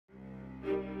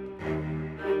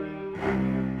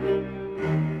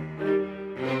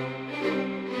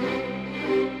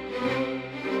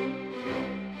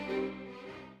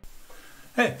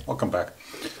welcome back.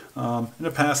 In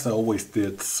the past I always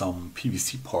did some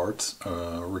PVC parts,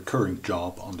 a recurring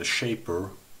job on the shaper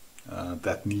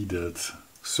that needed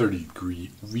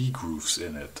 30-degree V-grooves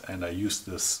in it, and I used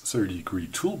this 30-degree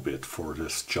tool bit for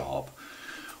this job.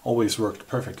 Always worked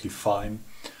perfectly fine,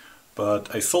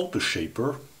 but I sold the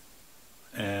shaper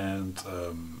and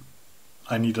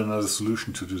I need another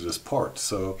solution to do this part.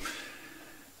 So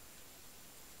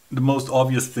the most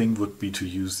obvious thing would be to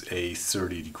use a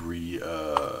 30-degree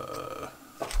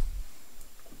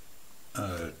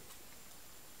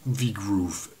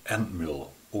V-groove end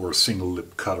mill or single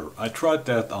lip cutter. I tried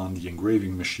that on the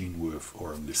engraving machine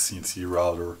or on the CNC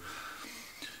router,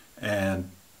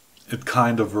 and it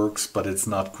kind of works, but it's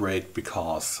not great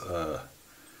because a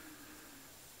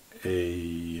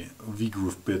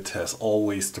V-groove bit has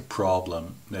always the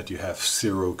problem that you have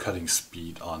zero cutting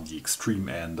speed on the extreme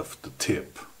end of the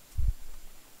tip.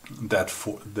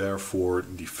 Therefore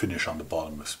the finish on the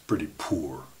bottom is pretty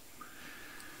poor.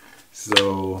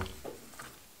 So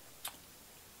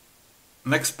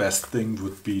next best thing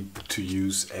would be to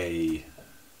use a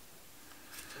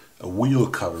wheel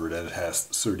cutter that has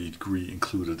 30-degree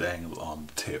included angle on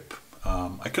the tip.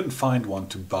 I couldn't find one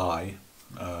to buy.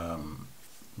 A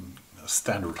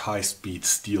standard high-speed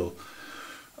steel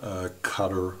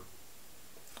cutter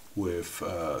with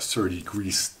 30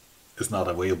 degrees is not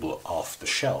available off the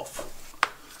shelf.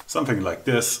 Something like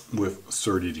this with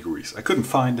 30 degrees. I couldn't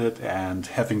find it, and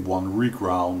having one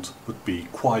reground would be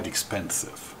quite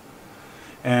expensive.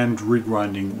 And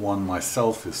regrinding one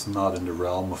myself is not in the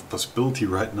realm of possibility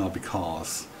right now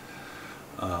because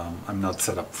I'm not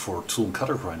set up for tool and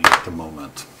cutter grinding at the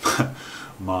moment.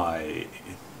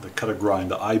 The cutter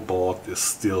grinder I bought is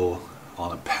still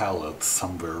on a pallet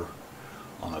somewhere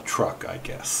on a truck, I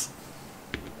guess.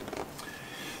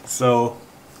 So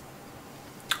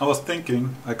I was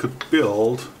thinking I could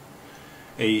build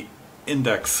a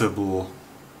indexable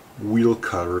wheel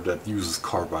cutter that uses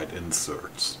carbide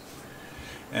inserts.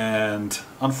 And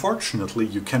unfortunately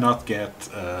you cannot get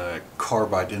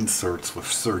carbide inserts with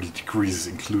 30 degrees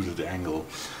included angle.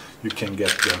 You can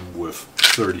get them with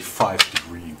 35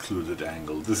 degree included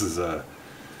angle. This is a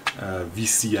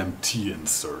VCMT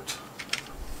insert.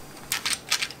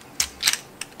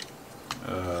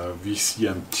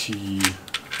 VCMT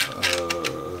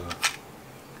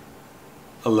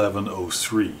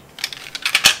 1103.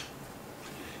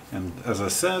 And as I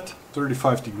said,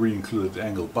 35 degree included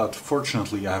angle, but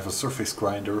fortunately I have a surface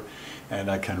grinder and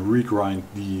I can regrind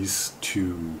these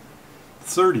to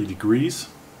 30 degrees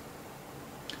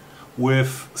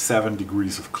with 7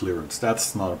 degrees of clearance.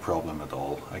 That's not a problem at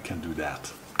all. I can do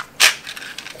that.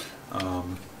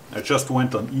 I just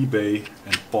went on eBay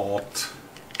and bought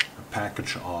a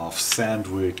package of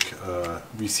Sandvik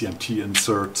VCMT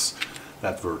inserts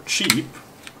that were cheap,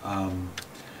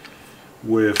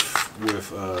 with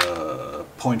a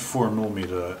 0.4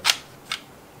 millimeter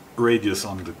radius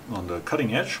on the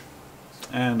cutting edge,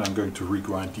 and I'm going to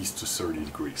regrind these to 30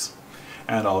 degrees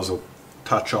and also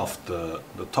touch off the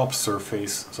top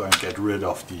surface so I get rid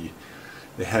of the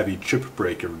heavy chip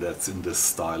breaker that's in this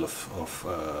style of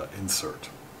insert.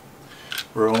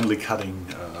 We're only cutting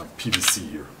PVC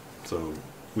here, so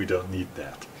we don't need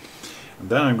that. And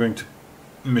then I'm going to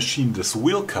machine this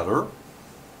wheel cutter,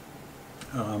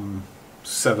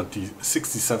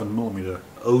 67 millimeter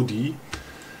OD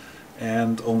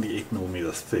and only 8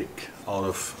 millimeters thick, out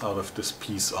of this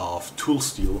piece of tool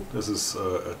steel. This is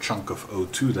a chunk of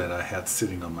O2 that I had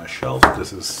sitting on my shelf.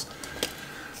 This is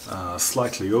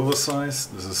slightly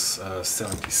oversized. This is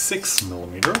 76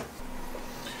 millimeter.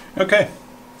 Okay,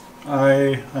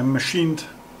 I machined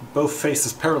both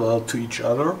faces parallel to each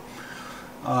other.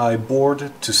 I bored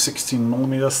it to 16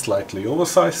 millimeters, slightly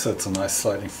oversized, so it's a nice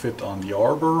sliding fit on the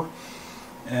arbor.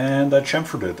 And I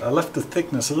chamfered it. I left the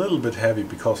thickness a little bit heavy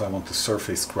because I want to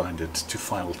surface grind it to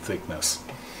final thickness.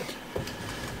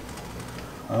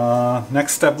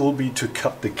 Next step will be to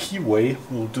cut the keyway.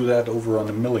 We'll do that over on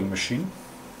the milling machine.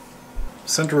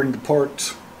 Centering the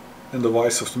part in the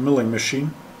vise of the milling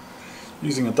machine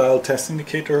using a dial test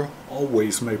indicator,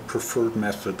 always my preferred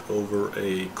method over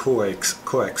a coax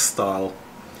style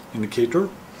indicator.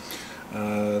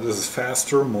 This is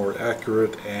faster, more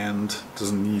accurate, and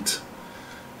doesn't need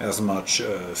as much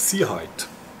C height.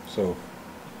 So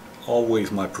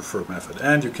always my preferred method.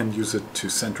 And you can use it to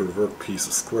center a workpiece,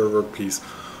 a square workpiece,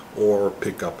 or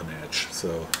pick up an edge.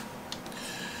 So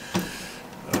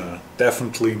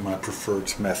definitely my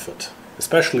preferred method,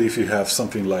 especially if you have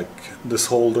something like this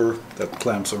holder that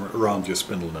clamps around your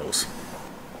spindle nose.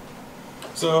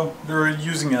 So we're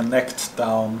using a necked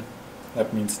down.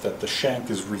 That means that the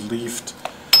shank is relieved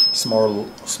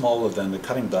smaller than the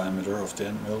cutting diameter of the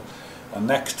end mill, a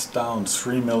necked down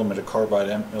 3mm carbide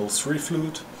end mill 3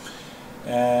 flute,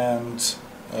 and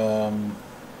I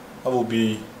will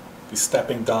be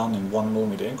stepping down in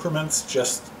 1mm increments,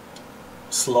 just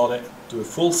slot it, do a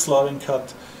full slotting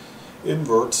cut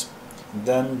inwards,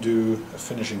 then do a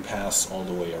finishing pass all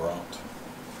the way around.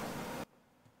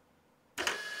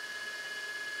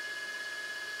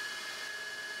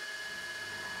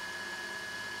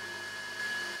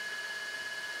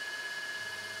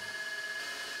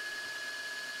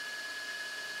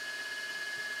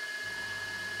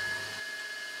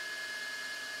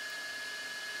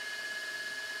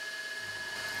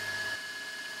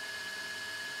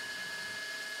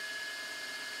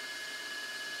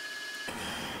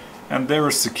 And there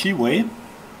is the keyway.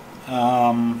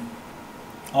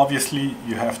 Obviously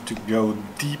you have to go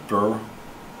deeper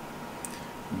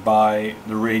by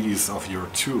the radius of your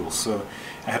tool. So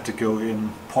I had to go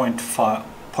in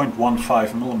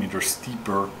 0.15 millimeters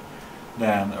deeper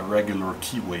than a regular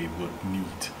keyway would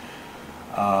need.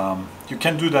 You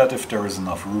can do that if there is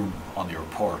enough room on your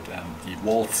part and the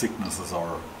wall thicknesses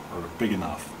are big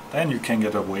enough. Then you can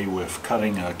get away with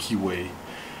cutting a keyway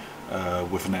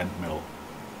with an end mill.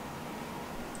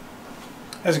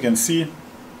 As you can see,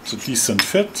 it's a decent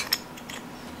fit.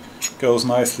 Goes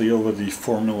nicely over the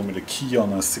 4mm key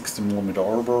on a 60mm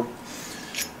arbor.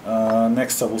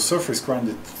 Next I will surface grind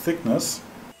it to thickness.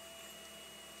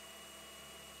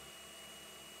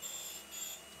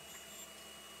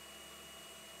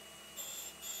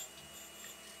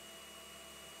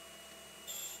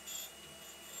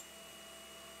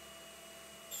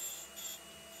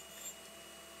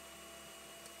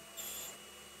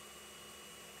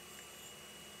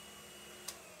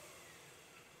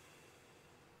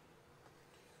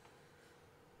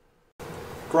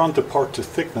 Grind the part to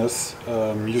thickness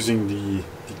using the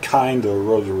kind of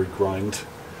rotary grind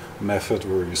method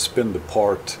where you spin the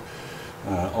part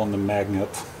on the magnet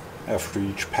after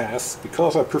each pass,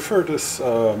 because I prefer this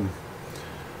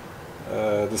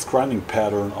this grinding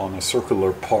pattern on a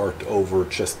circular part over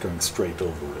just going straight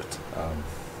over it.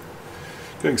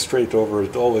 Going straight over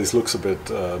it always looks a bit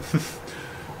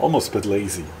almost a bit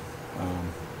lazy,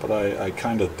 but I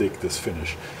kind of dig this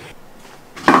finish.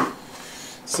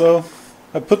 So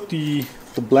I put the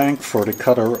blank for the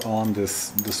cutter on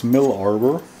this mill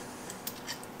arbor,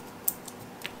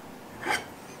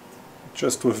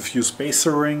 just with a few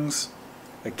spacer rings,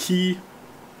 a key,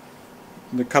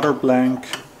 the cutter blank,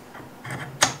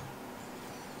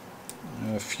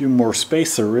 a few more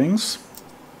spacer rings,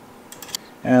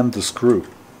 and the screw.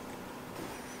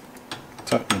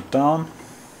 Tighten it down.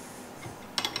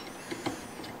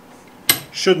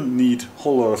 Shouldn't need a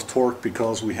whole lot of torque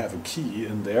because we have a key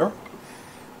in there.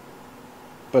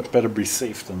 But better be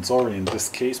safe than sorry in this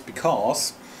case,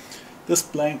 because this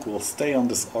blank will stay on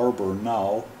this arbor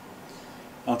now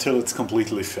until it's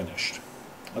completely finished.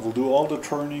 I will do all the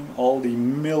turning, all the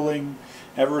milling,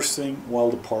 everything while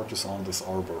the part is on this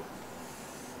arbor.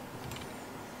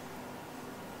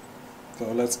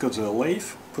 So let's go to the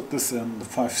lathe, put this in the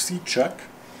 5C chuck,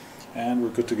 and we're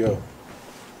good to go.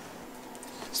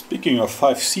 Speaking of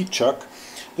 5C chuck,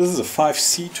 this is a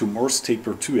 5C to Morse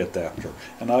taper 2 adapter,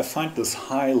 and I find this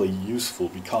highly useful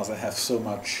because I have so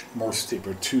much Morse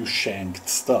taper 2 shanked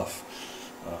stuff,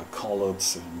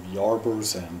 collets and the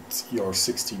arbors and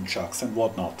ER16 chucks and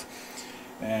whatnot.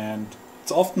 And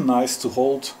it's often nice to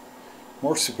hold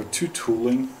Morse taper 2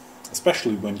 tooling,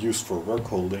 especially when used for work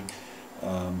holding,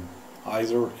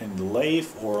 either in the lathe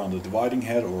or on the dividing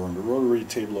head or on the rotary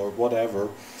table or whatever,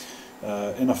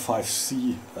 in a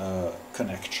 5C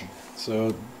connection.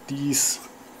 So these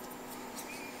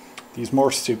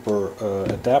Morse taper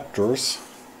adapters,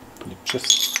 you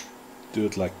just do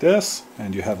it like this,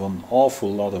 and you have an awful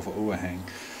lot of overhang,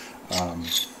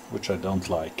 which I don't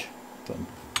like.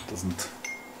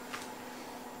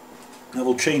 I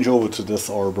will change over to this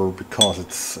arbor because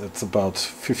it's about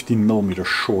 15 millimeters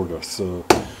shorter. So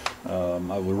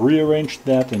I will rearrange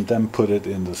that and then put it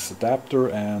in this adapter,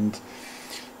 and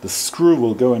the screw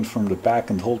will go in from the back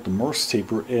and hold the Morse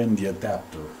taper in the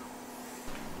adapter.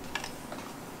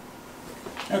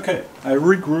 Okay, I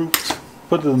regrouped,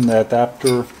 put it in the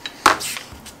adapter.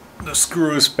 The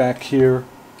screw is back here.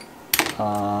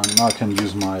 Now I can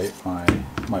use my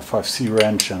 5C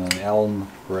wrench and an Allen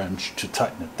wrench to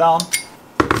tighten it down.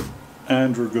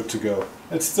 And we're good to go.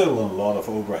 It's still a lot of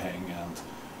overhang, and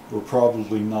we're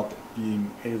probably not being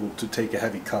able to take a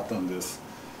heavy cut on this.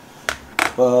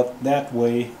 But that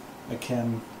way I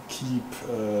can keep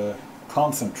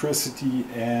concentricity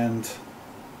and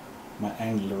my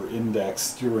angular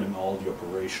index during all the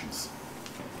operations.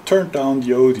 Turn down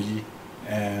the OD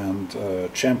and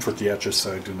chamfered the edges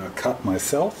so I do not cut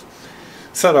myself.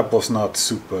 Setup was not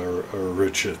super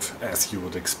rigid as you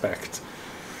would expect.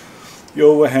 The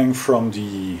overhang from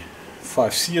the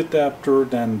 5C adapter,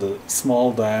 then the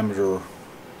small diameter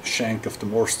shank of the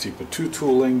Morse taper 2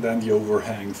 tooling, then the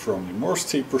overhang from the Morse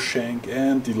taper shank,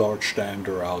 and the large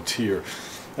diameter out here.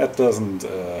 That doesn't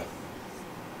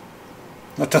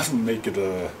make it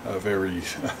a very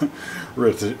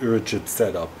rigid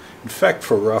setup. In fact,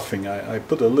 for roughing, I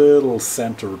put a little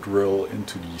center drill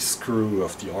into the screw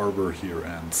of the arbor here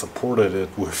and supported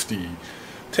it with the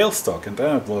tailstock, and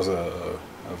then it was a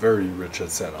very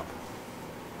rigid setup.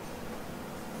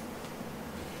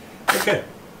 Okay,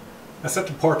 I set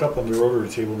the part up on the rotary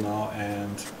table now,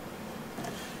 and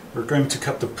we're going to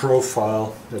cut the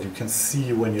profile that you can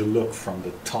see when you look from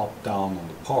the top down on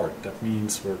the part. That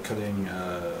means we're cutting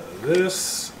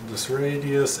this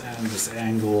radius and this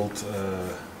angled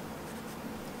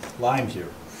line here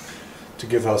to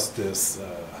give us this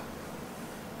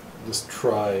this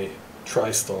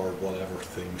tri-star whatever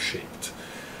thing shaped.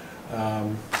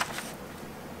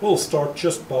 We'll start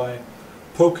just by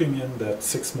poking in that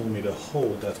 6mm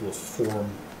hole that will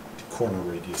form the corner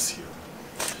radius here.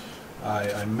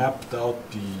 I mapped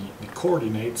out the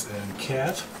coordinates in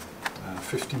CAD,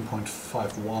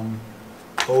 15.51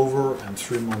 over and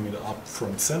 3mm up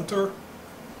from center.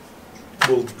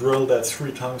 We'll drill that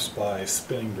 3 times by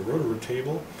spinning the rotary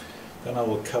table. Then I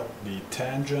will cut the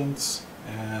tangents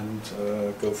and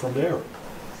go from there.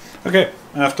 Okay,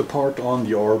 I have the part on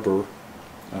the arbor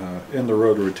in the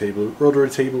rotary table. Rotary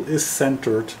table is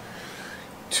centered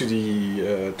to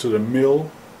the mill,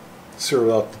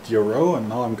 zeroed out the DRO, and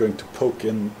now I'm going to poke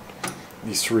in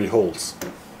these 3 holes.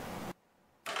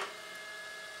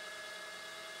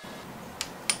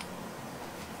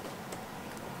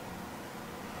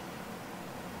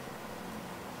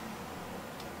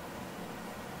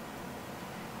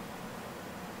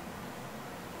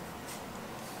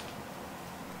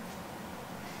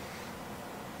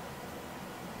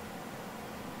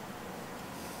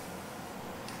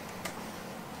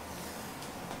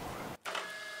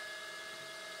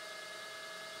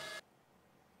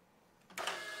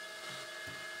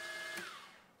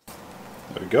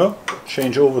 There we go.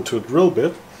 Change over to a drill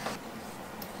bit.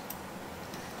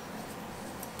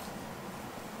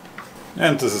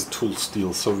 And this is tool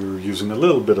steel, so we're using a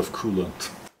little bit of coolant.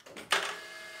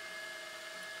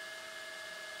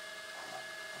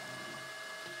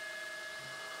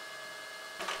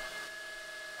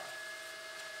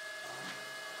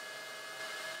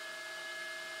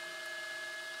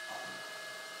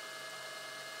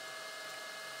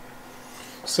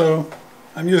 So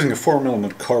I'm using a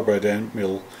 4mm carbide end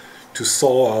mill to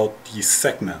saw out these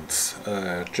segments,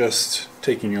 just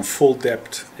taking a full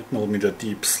depth 8mm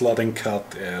deep slotting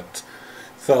cut at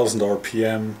 1000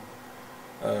 RPM,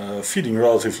 feeding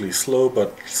relatively slow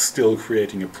but still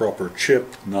creating a proper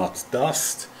chip, not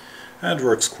dust, and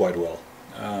works quite well.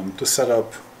 The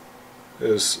setup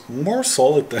is more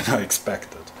solid than I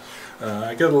expected.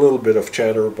 I get a little bit of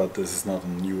chatter, but this is not a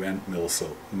new end mill,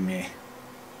 so meh.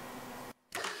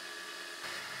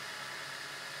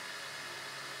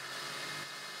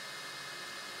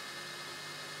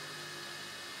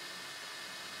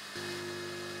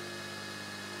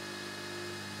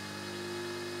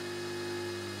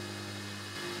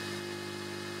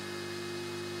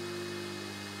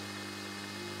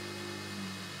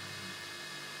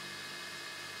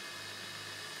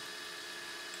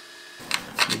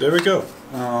 There we go.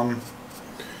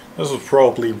 This was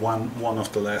probably one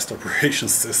of the last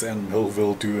operations this end mill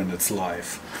will do in its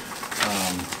life.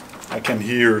 I can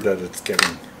hear that it's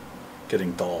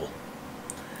getting dull,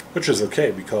 which is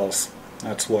okay because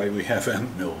that's why we have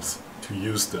end mills, to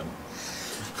use them.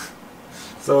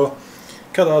 So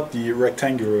cut out the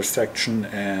rectangular section,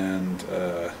 and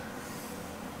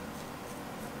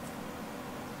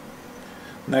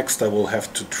next I will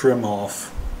have to trim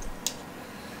off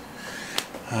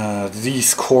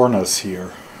these corners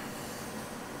here.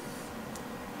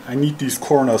 I need these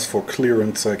corners for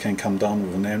clearance so I can come down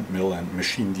with an end mill and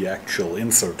machine the actual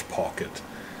insert pocket.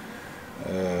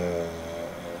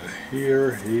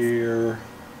 Here, here,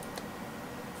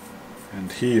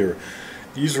 and here.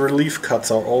 These relief cuts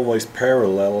are always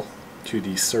parallel to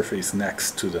the surface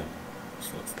next to them.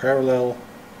 So parallel,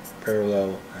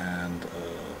 parallel, and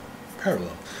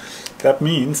parallel. That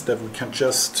means that we can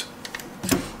just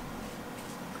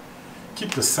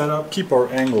keep the setup, keep our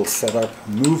angle set up,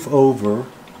 move over,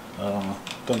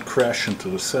 don't crash into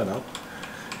the setup,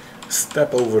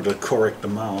 step over the correct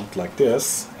amount like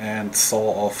this, and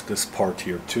saw off this part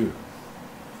here too.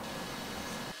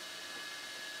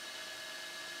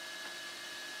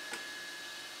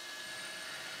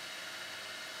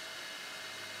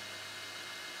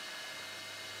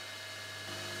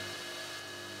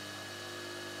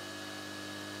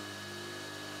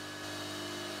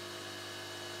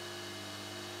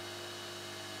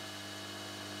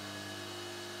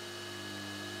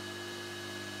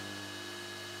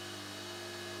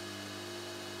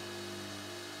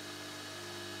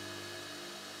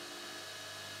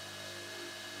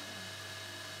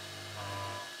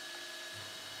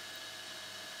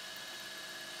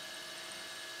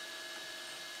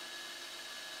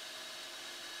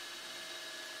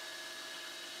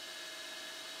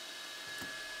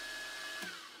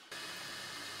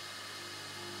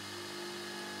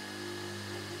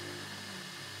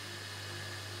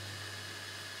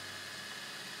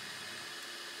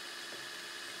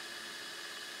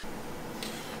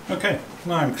 Okay,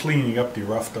 now I'm cleaning up the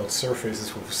roughed out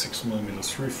surfaces with a 6mm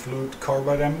 3 flute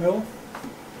carbide end mill.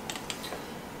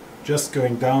 Just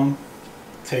going down,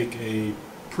 take a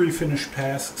pre-finished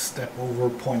pass, step over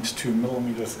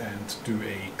 0.2mm and do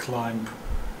a climb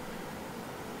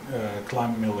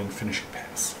milling finishing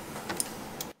pass.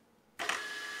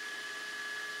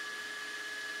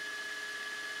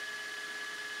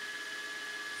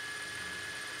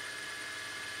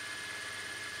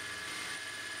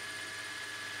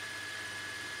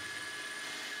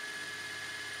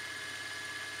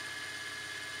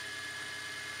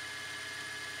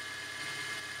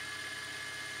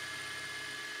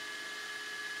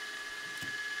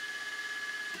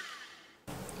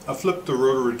 I flipped the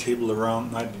rotary table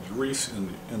around 90 degrees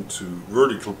into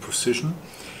vertical position,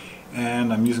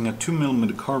 and I'm using a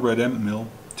 2mm carbide end mill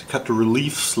to cut the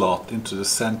relief slot into the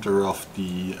center of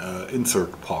the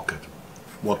insert pocket,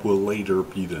 what will later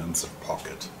be the insert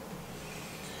pocket.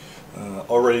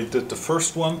 Already did the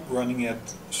first one, running at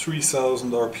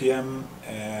 3000 RPM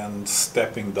and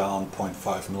stepping down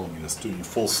 0.5mm, doing a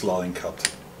full slotting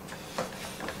cut.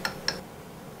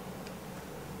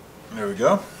 There we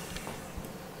go.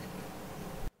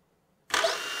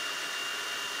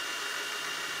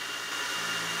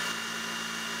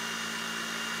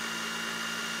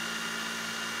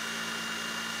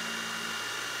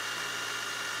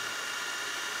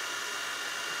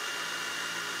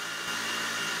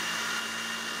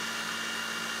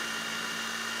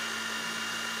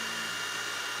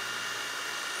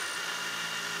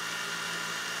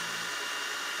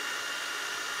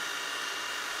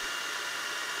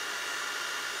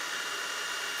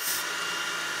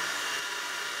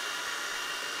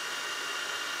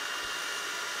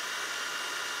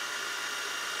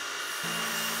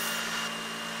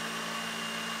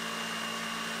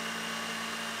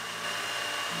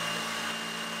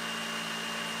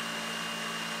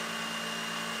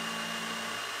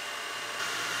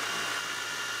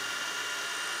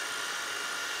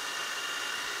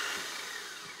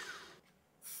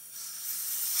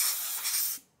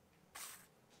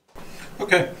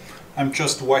 Okay, I'm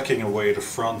just whacking away the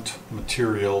front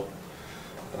material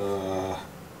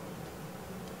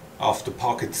of the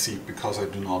pocket seat because I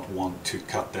do not want to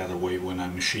cut that away when I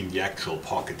machine the actual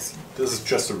pocket seat. This is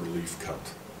just a relief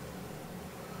cut,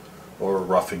 or a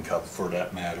roughing cut for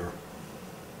that matter.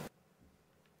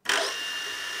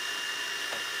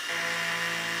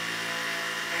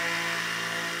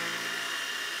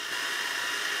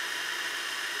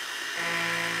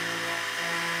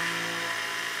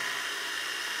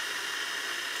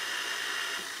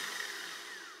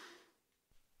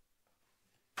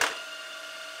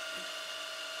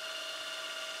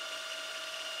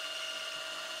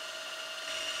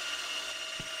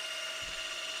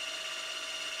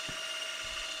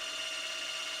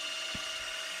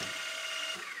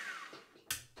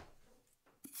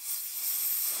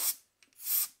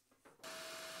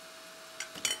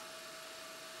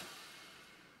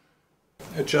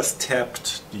 I just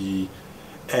tapped the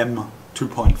M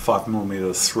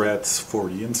 2.5mm threads for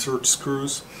the insert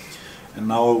screws, and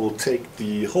now I will take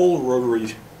the whole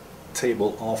rotary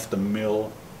table off the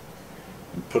mill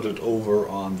and put it over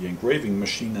on the engraving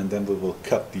machine, and then we will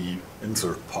cut the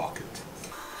insert pocket.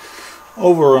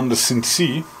 Over on the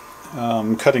CNC,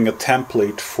 I'm cutting a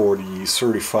template for the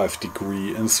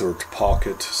 35-degree insert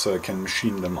pocket so I can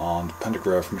machine them on the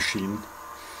pantograph machine.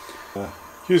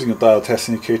 Using a dial test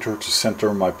indicator to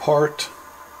center my part,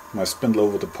 my spindle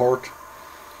over the part.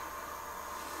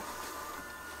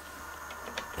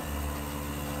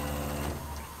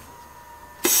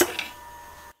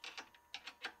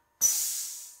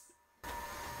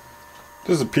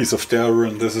 This is a piece of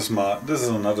Delrin. This is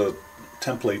another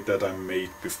template that I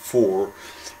made before,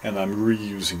 and I'm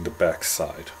reusing the back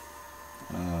side.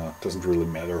 Doesn't really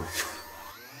matter.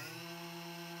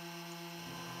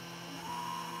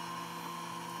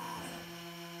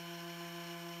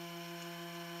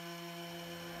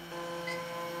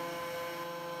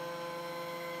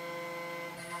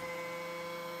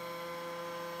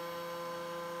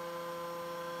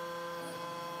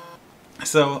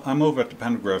 So I'm over at the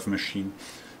pantograph machine,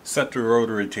 set the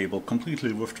rotary table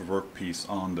completely with the workpiece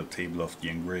on the table of the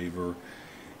engraver,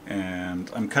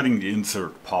 and I'm cutting the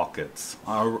insert pockets.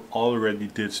 I already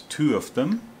did 2 of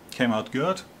them, came out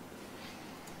good.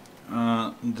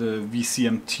 The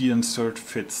VCMT insert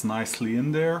fits nicely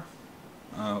in there,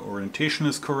 orientation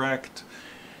is correct,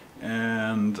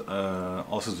 and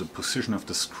also the position of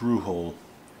the screw hole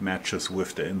matches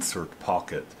with the insert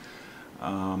pocket.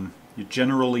 You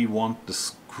generally want the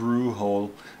screw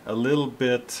hole a little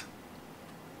bit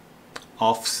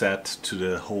offset to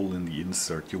the hole in the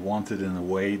insert. You want it in a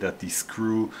way that the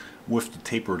screw with the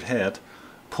tapered head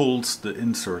pulls the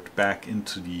insert back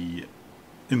into the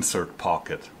insert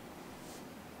pocket.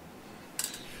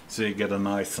 So you get a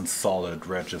nice and solid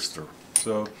register.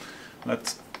 So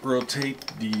let's rotate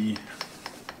the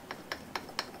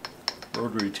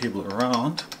rotary table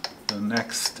around the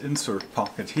next insert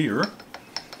pocket here.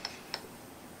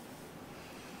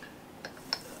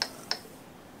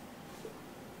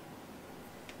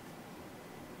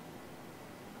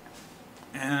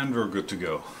 And we're good to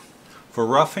go. For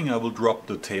roughing, I will drop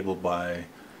the table by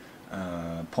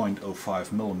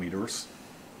 0.05 millimeters,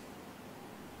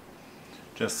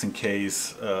 just in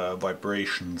case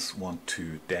vibrations want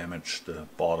to damage the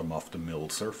bottom of the mill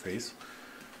surface.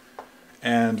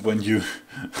 And when you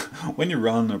when you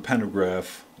run a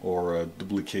pantograph or a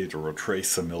duplicate or a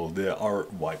tracer mill, there are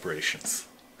vibrations.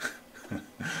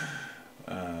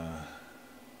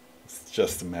 It's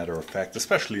just a matter of fact,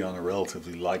 especially on a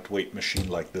relatively lightweight machine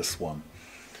like this one.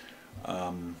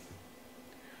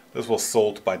 This was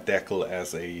sold by Deckel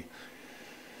as a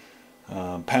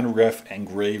pantograph,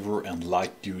 engraver and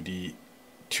light-duty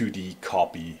 2D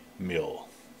copy mill.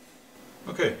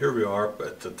 Okay, here we are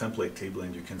at the template table,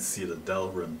 and you can see the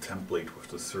Delrin template with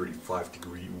the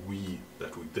 35-degree V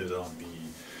that we did on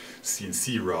the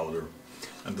CNC router.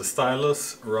 And the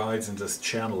stylus rides in this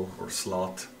channel or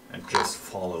slot and just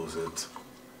follows it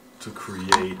to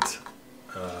create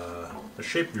the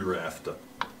shape we're after.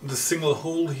 The single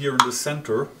hole here in the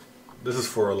center, this is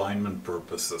for alignment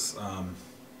purposes.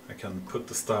 I can put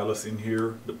the stylus in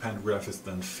here, the pantograph is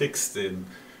then fixed in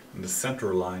the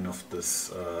center line of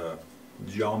this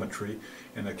geometry,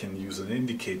 and I can use an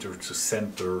indicator to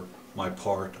center my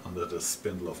part under the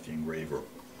spindle of the engraver.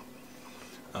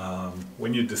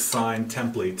 When you design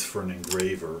templates for an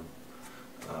engraver,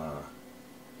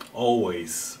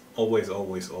 always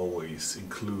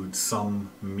include some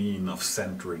mean of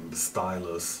centering the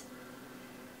stylus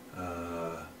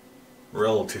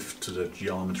relative to the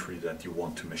geometry that you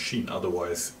want to machine.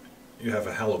 Otherwise you have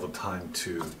a hell of a time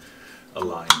to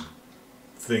align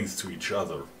things to each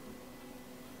other.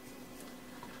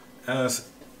 As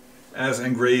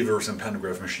engravers and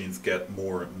pantograph machines get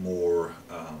more and more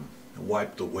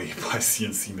wiped away by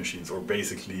CNC machines, or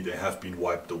basically they have been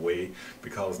wiped away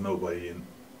because nobody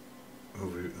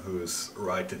who is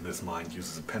right in his mind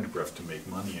uses a pantograph to make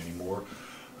money anymore.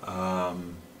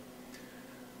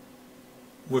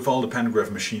 With all the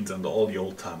pantograph machines and all the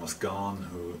old timers gone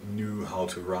who knew how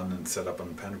to run and set up a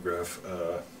pantograph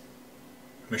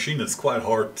machine, it's quite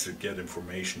hard to get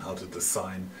information how to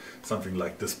design something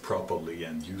like this properly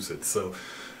and use it. So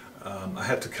I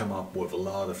had to come up with a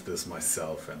lot of this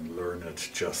myself and learn it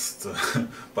just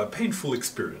by painful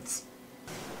experience.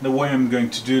 The way I'm going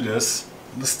to do this,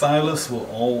 the stylus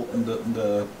will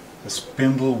the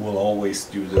spindle will always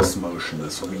do this motion,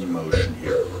 this V motion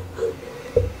here.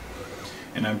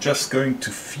 And I'm just going to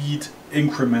feed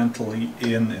incrementally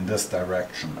in this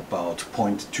direction, about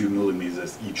 0.2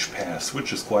 millimeters each pass,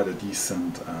 which is quite a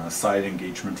decent side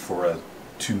engagement for a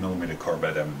 2 millimeter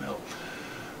carbide M mill.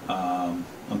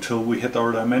 Until we hit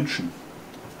our dimension.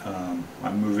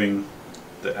 I'm moving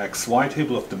the XY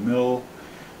table of the mill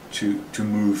to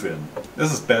move in.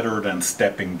 This is better than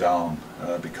stepping down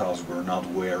because we're not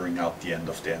wearing out the end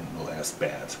of the end mill as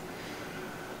bad.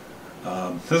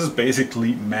 This is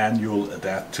basically manual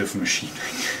adaptive machining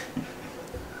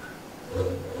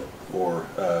or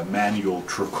manual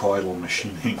trochoidal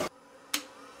machining.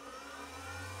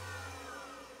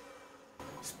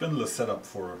 Spindle is set up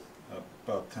for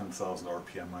about 10,000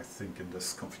 RPM, I think, in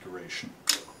this configuration.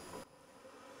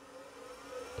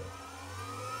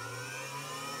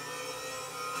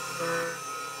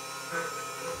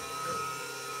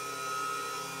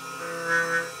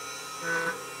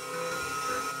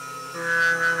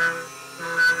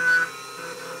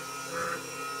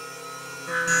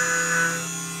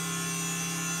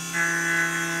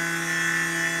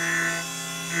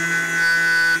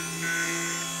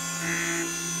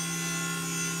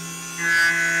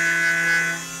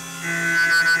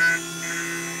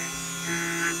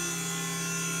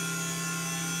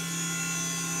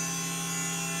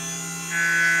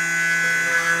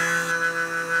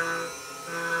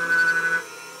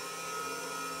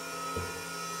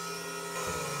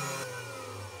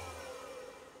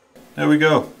 There we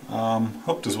go.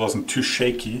 Hope this wasn't too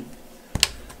shaky,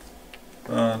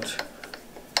 but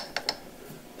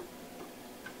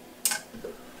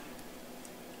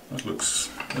this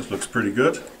looks pretty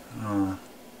good.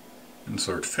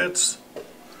 Insert fits,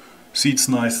 seats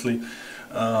nicely.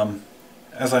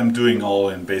 as I'm doing all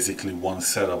in basically one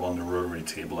setup on the rotary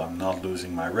table, I'm not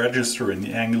losing my register in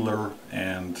the angular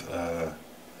and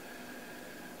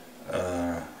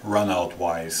run-out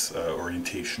wise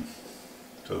orientation.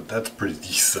 So that's pretty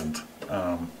decent.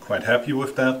 Quite happy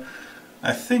with that.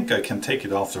 I think I can take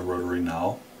it off the rotary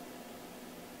now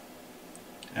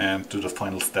and do the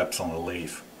final steps on the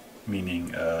lathe,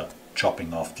 meaning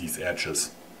chopping off these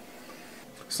edges.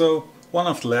 So one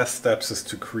of the last steps is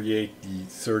to create the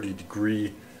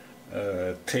 30-degree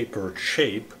tapered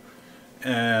shape,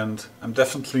 and I'm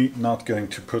definitely not going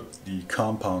to put the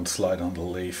compound slide on the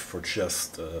lathe for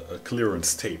just a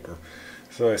clearance taper.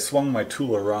 So I swung my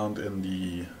tool around in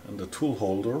the tool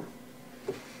holder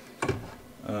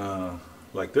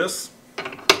like this,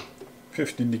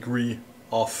 15-degree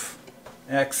off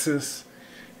axis,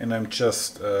 and I'm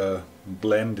just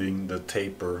blending the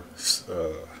taper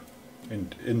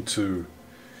into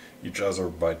each other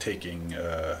by taking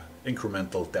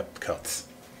incremental depth cuts.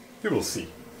 You will see.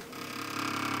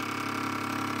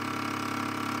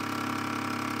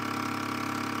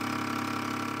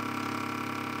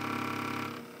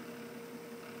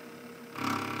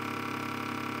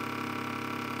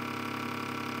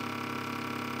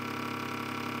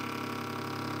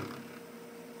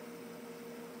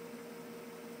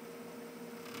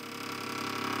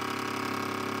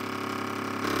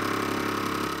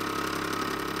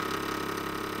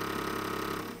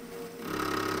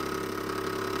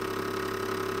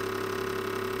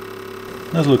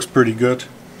 That looks pretty good.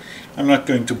 I'm not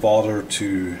going to bother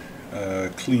to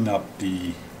clean up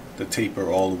the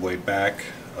taper all the way back.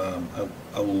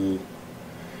 I will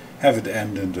have it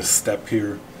end in this step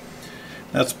here.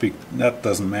 That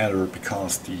doesn't matter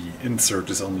because the insert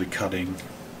is only cutting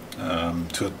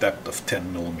to a depth of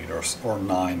 10 millimeters or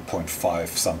 9.5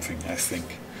 something, I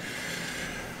think.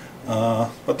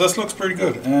 But this looks pretty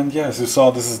good. And yeah, as you saw,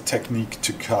 this is a technique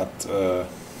to cut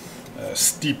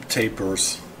steep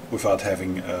tapers without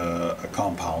having a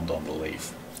compound on the lathe.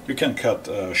 You can cut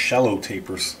shallow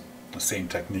tapers, the same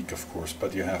technique of course,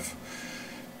 but you have to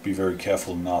be very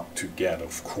careful not to get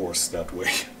off course that way.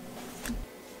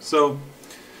 So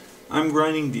I'm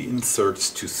grinding the inserts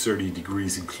to 30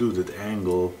 degrees included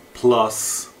angle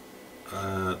plus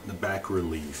the back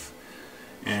relief,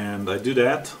 and I do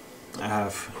that. I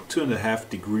have 2.5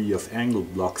 degrees of angle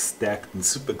blocks stacked and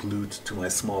super glued to my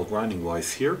small grinding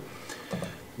vise here.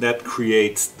 That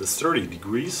creates the 30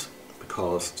 degrees,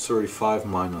 because 35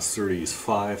 minus 30 is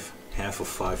 5, half of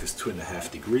 5 is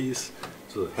 2.5 degrees,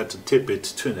 so I had to tip it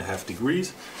 2.5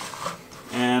 degrees,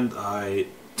 and I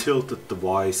tilted the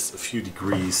vise a few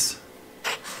degrees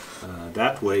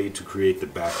that way to create the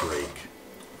back rake,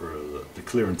 or the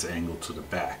clearance angle to the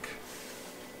back.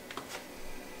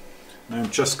 And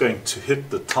I'm just going to hit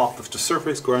the top of the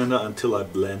surface grinder until I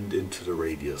blend into the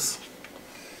radius.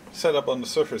 Set up on the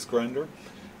surface grinder.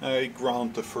 I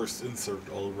ground the first insert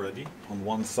already on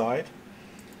one side.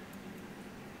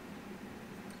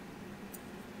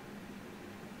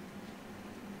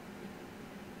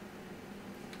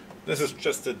 This is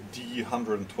just a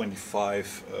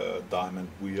D125 diamond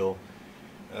wheel.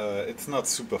 It's not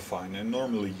super fine. I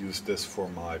normally use this for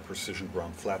my precision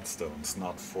ground flat stones,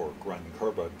 not for grinding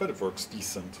carbide, but it works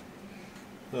decent.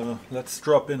 Let's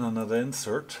drop in another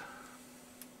insert.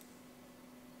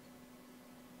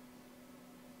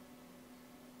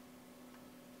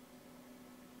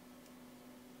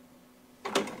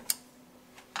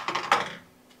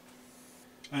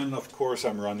 And of course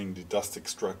I'm running the dust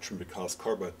extraction because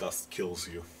carbide dust kills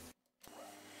you.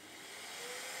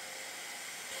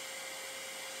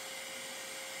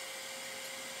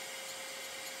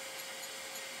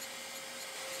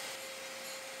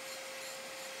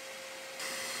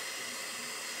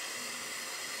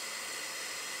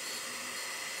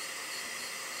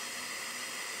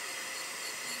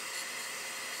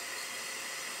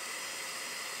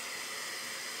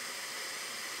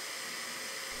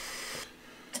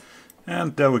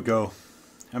 And there we go.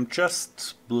 I'm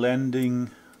just blending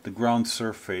the ground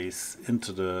surface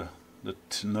into the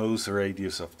nose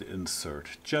radius of the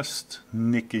insert, just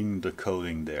nicking the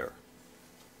coating there.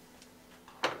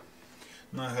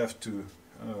 Now I have to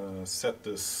set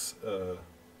this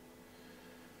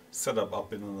setup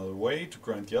up in another way to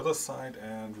grind the other side,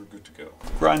 and we're good to go.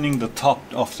 Grinding the top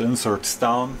of the inserts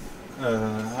down,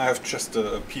 I have just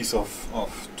a piece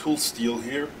of tool steel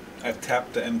here. I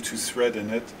tapped the M2 thread in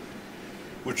it,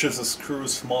 which is a screw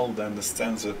smaller than the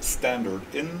standard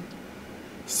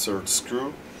insert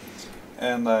screw,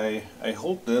 and I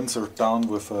hold the insert down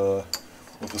with a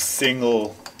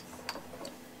single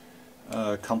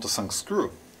countersunk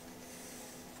screw.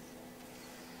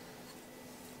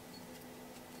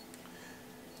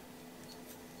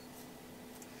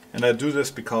 And I do this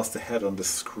because the head on this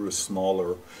screw is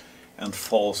smaller and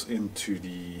falls into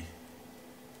the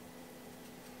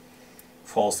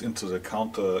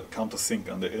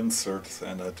countersink on the inserts,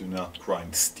 and I do not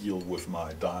grind steel with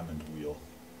my diamond wheel.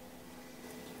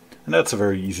 And that's a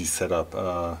very easy setup.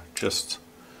 Just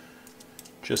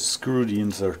screw the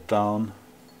insert down.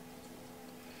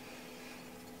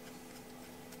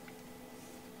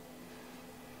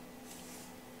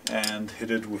 And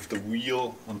hit it with the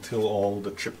wheel until all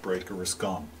the chip breaker is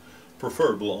gone.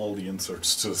 Preferable all the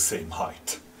inserts to the same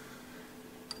height.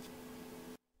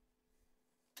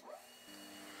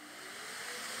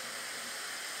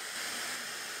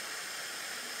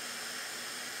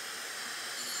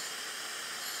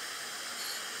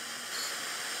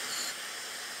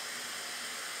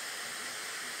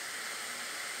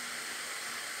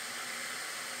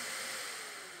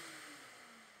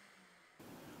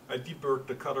 I deburred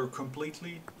the cutter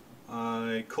completely.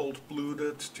 I cold blued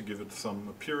it to give it some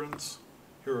appearance.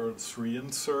 Here are the 3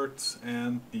 inserts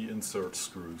and the insert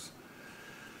screws.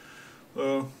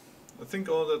 I think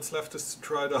all that's left is to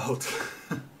try it out.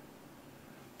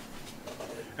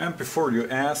 And before you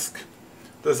ask,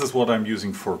 this is what I'm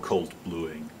using for cold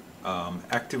bluing.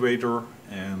 Activator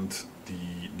and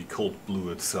the cold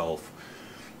blue itself.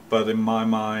 But in my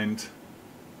mind,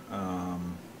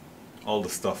 all the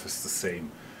stuff is the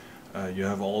same. You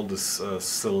have all this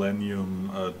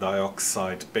selenium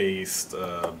dioxide based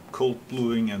cold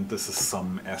bluing, and this is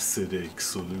some acidic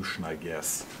solution, I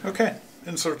guess. Okay,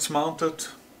 inserts mounted.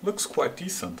 Looks quite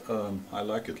decent. I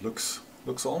like it. Looks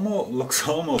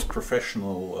almost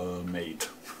professional made.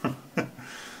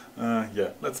 Yeah,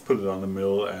 let's put it on the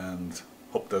mill and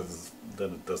hope that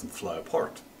it doesn't fly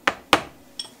apart.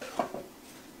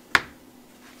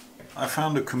 I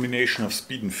found a combination of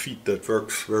speed and feet that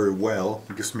works very well.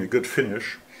 It gives me a good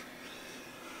finish.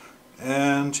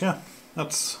 And yeah,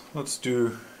 let's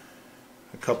do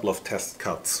a couple of test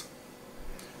cuts.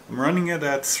 I'm running it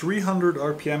at 300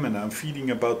 RPM and I'm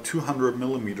feeding about 200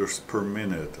 millimeters per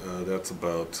minute. That's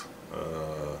about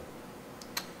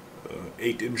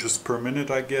 8 inches per minute,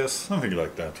 I guess, something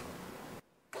like that.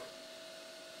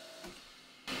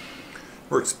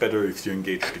 Works better if you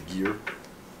engage the gear.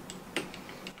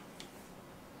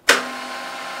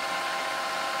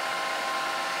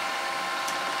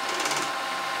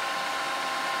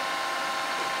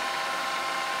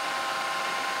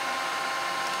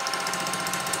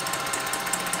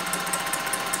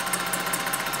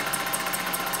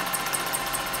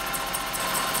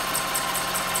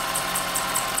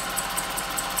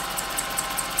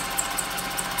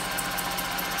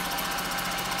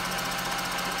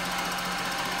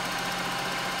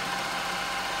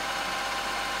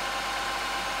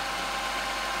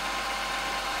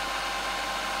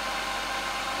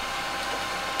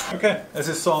 Okay, as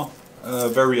you saw,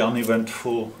 very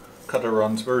uneventful cutter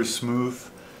runs, very smooth.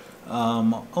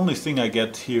 Only thing I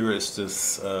get here is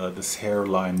this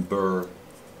hairline burr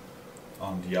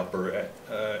on the upper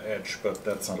edge, but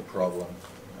that's not a problem.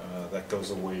 That goes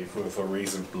away with a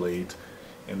razor blade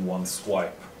in one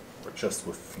swipe, or just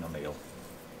with fingernail.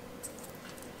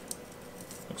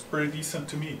 Looks pretty decent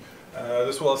to me.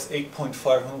 This was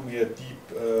 8.5mm deep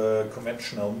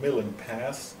conventional milling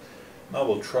pass. Now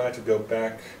we'll try to go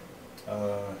back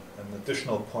an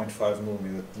additional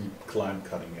 0.5mm deep climb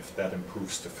cutting if that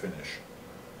improves the finish.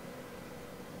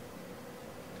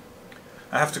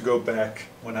 I have to go back,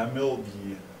 when I mill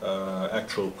the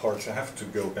actual parts, I have to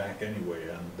go back anyway,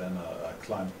 and then a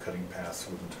climb cutting pass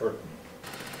wouldn't hurt me.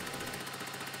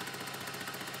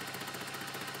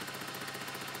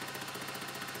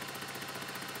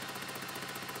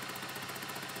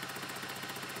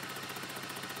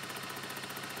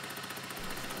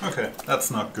 Okay,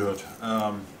 that's not good.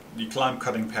 The climb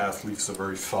cutting path leaves a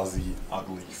very fuzzy,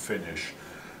 ugly finish.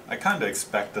 I kind of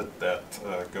expected that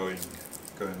going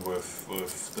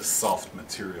with the soft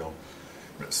material.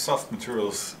 Soft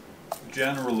materials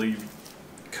generally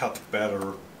cut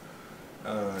better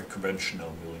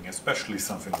conventional milling, especially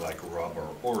something like rubber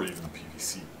or even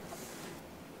PVC.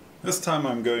 This time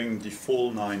I'm going the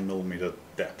full 9mm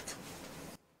depth.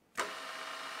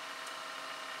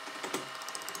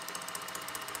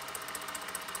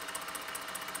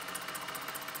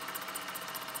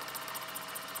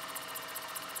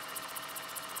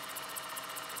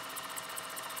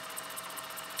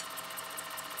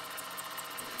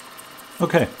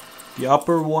 Okay, the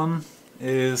upper one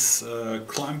is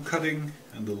climb cutting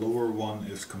and the lower one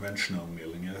is conventional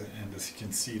milling, and as you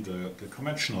can see the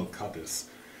conventional cut is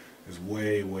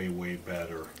way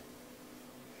better.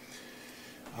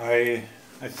 I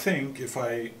think if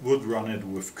I would run it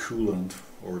with coolant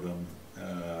or the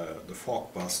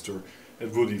fog buster,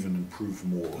 it would even improve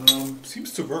more.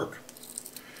 Seems to work.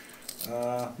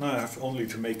 Now I have only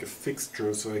to make a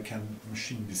fixture so I can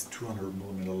machine these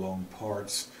 200mm long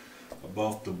parts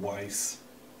above the vise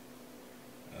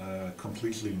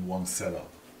completely in one setup.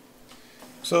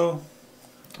 So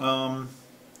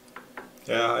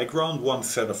yeah, I ground one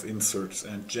set of inserts,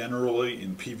 and generally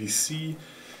in PVC,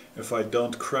 if I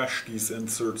don't crash these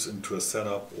inserts into a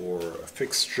setup or a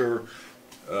fixture,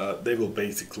 they will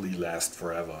basically last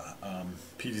forever.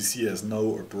 PVC has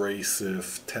no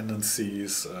abrasive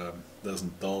tendencies,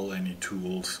 doesn't dull any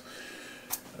tools,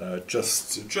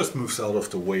 just moves out of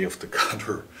the way of the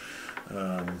cutter.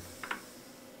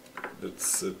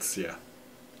 It's yeah,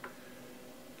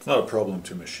 it's not a problem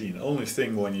to machine. Only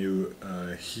thing when you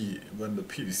when the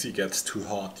PVC gets too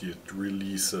hot, it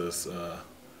releases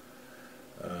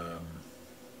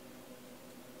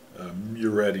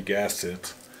muriatic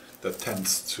acid that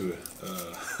tends to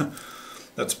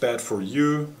that's bad for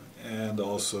you and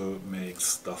also makes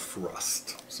stuff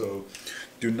rust. So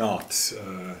do not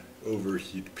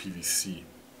overheat PVC.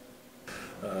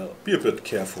 Be a bit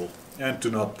careful and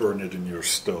do not burn it in your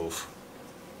stove.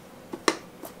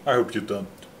 I hope you don't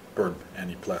burn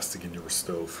any plastic in your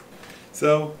stove.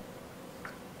 So,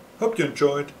 hope you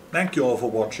enjoyed. Thank you all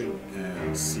for watching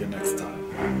and see you next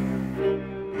time.